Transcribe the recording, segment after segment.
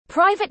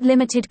Private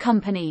limited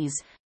companies,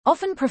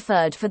 often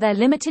preferred for their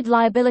limited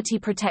liability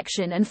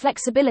protection and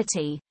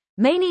flexibility,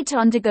 may need to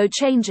undergo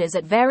changes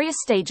at various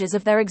stages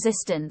of their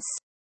existence.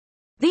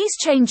 These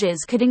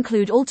changes could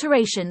include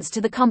alterations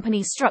to the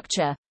company's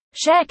structure,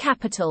 share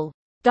capital,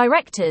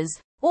 directors,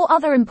 or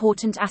other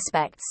important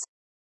aspects.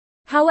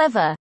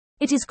 However,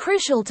 it is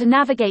crucial to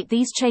navigate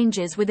these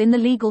changes within the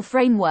legal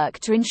framework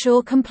to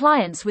ensure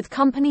compliance with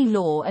company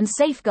law and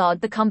safeguard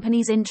the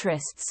company's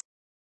interests.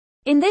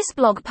 In this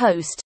blog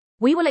post,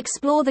 we will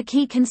explore the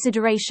key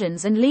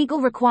considerations and legal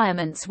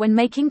requirements when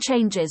making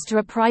changes to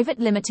a private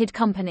limited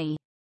company.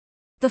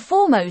 The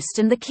foremost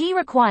and the key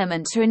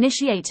requirement to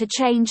initiate a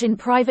change in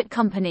private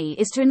company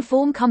is to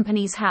inform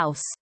Companies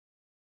House.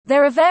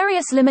 There are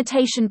various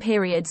limitation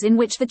periods in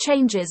which the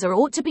changes are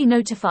ought to be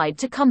notified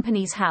to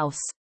Companies House.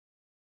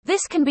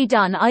 This can be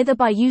done either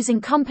by using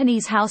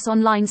Companies House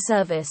online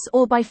service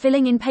or by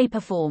filling in paper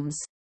forms.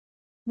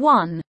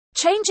 1.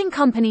 Changing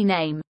company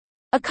name.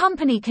 A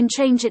company can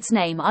change its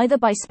name either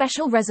by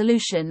special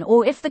resolution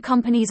or if the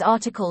company's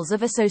articles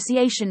of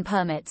association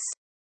permits.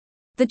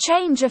 The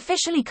change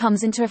officially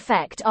comes into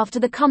effect after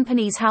the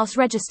Companies House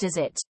registers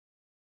it.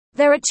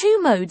 There are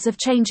two modes of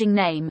changing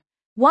name.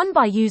 One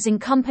by using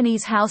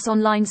Companies House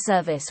online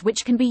service,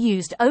 which can be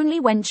used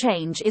only when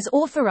change is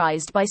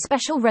authorized by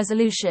special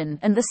resolution,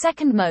 and the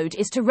second mode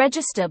is to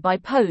register by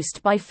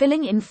post by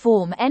filling in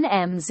Form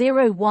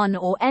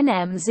NM01 or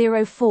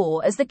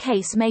NM04 as the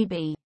case may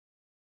be.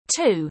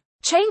 2.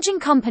 Changing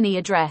company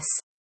address.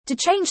 To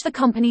change the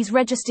company's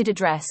registered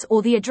address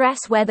or the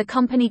address where the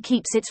company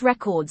keeps its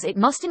records, it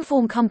must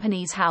inform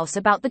Companies House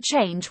about the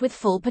change with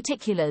full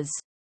particulars.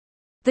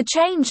 The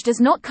change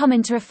does not come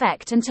into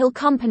effect until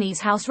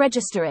Companies House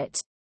register it.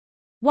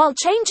 While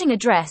changing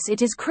address,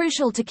 it is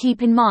crucial to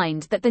keep in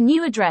mind that the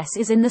new address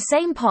is in the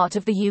same part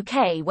of the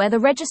UK where the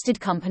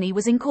registered company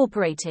was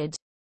incorporated.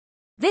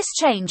 This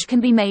change can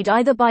be made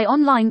either by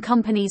online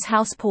Companies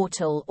House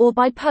portal or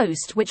by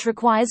post, which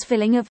requires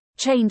filling of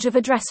change of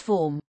address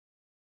form.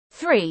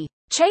 3.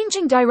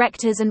 Changing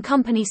directors and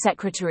company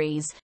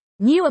secretaries.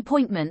 New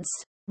appointments,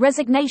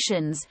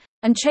 resignations,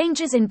 and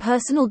changes in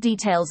personal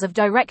details of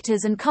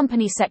directors and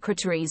company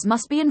secretaries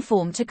must be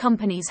informed to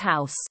Companies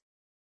House.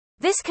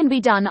 This can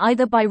be done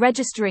either by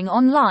registering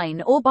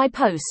online or by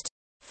post.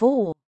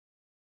 4.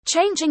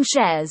 Changing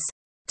shares.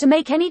 To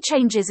make any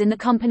changes in the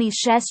company's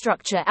share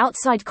structure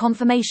outside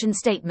confirmation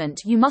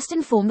statement, you must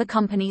inform the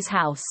Companies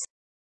House.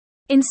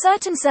 In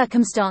certain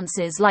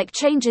circumstances like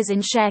changes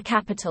in share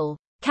capital,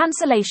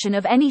 cancellation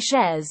of any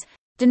shares,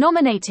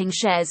 denominating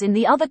shares in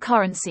the other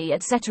currency,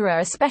 etc.,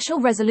 a special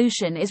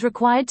resolution is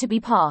required to be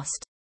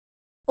passed.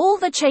 All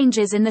the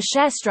changes in the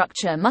share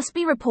structure must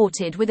be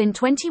reported within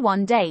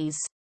 21 days.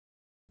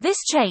 This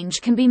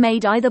change can be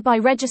made either by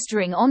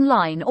registering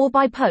online or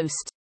by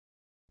post.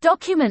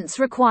 Documents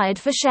required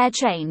for share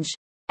change.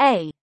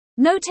 A.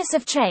 Notice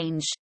of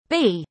change.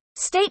 B.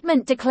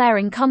 Statement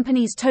declaring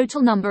company's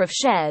total number of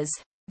shares,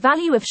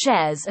 value of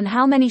shares, and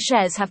how many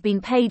shares have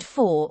been paid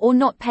for or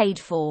not paid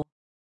for.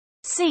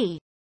 C.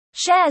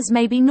 Shares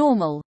may be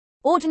normal,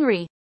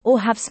 ordinary,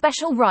 or have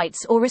special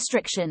rights or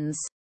restrictions.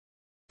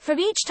 For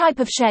each type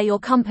of share your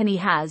company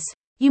has,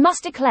 you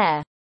must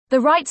declare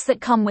the rights that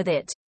come with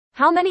it,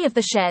 how many of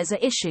the shares are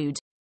issued,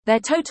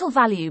 their total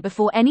value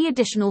before any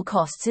additional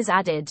costs is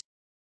added.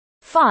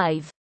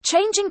 5.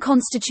 Changing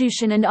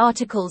constitution and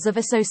articles of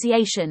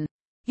association.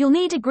 You'll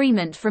need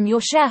agreement from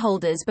your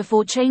shareholders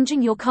before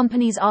changing your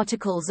company's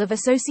articles of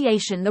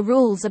association, the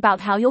rules about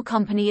how your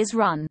company is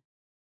run.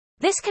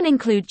 This can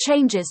include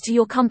changes to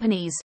your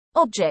company's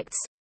objects,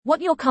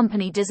 what your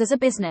company does as a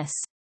business.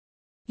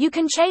 You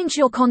can change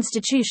your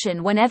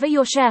constitution whenever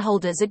your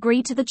shareholders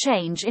agree to the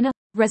change in a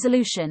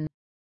resolution.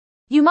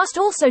 You must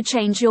also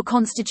change your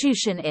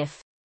constitution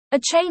if a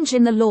change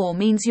in the law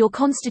means your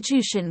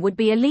constitution would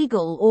be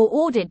illegal or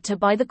ordered to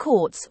by the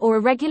courts, or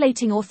a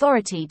regulating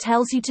authority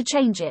tells you to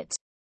change it.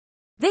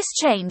 This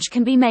change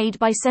can be made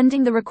by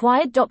sending the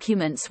required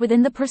documents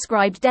within the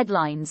prescribed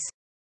deadlines.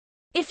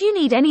 If you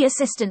need any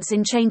assistance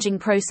in changing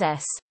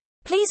process,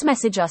 please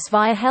message us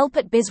via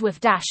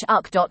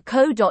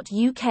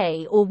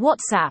help@biswith-uc.co.uk or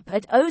WhatsApp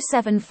at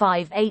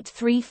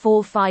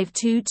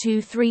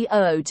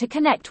 07583452230 to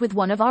connect with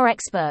one of our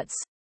experts.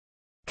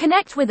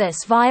 Connect with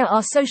us via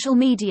our social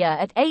media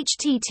at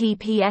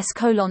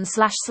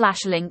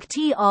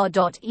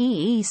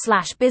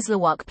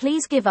https://linktr.ee/bizlawuc.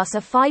 Please give us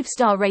a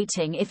 5-star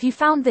rating if you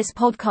found this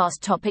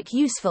podcast topic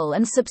useful,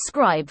 and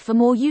subscribe for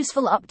more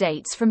useful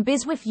updates from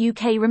BizWith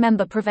UK.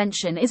 Remember,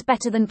 prevention is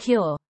better than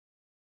cure.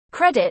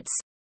 Credits.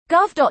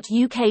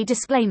 Gov.uk.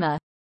 Disclaimer.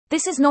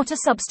 This is not a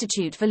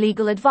substitute for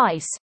legal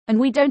advice, and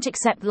we don't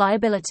accept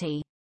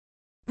liability.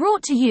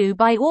 Brought to you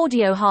by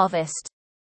Audio Harvest.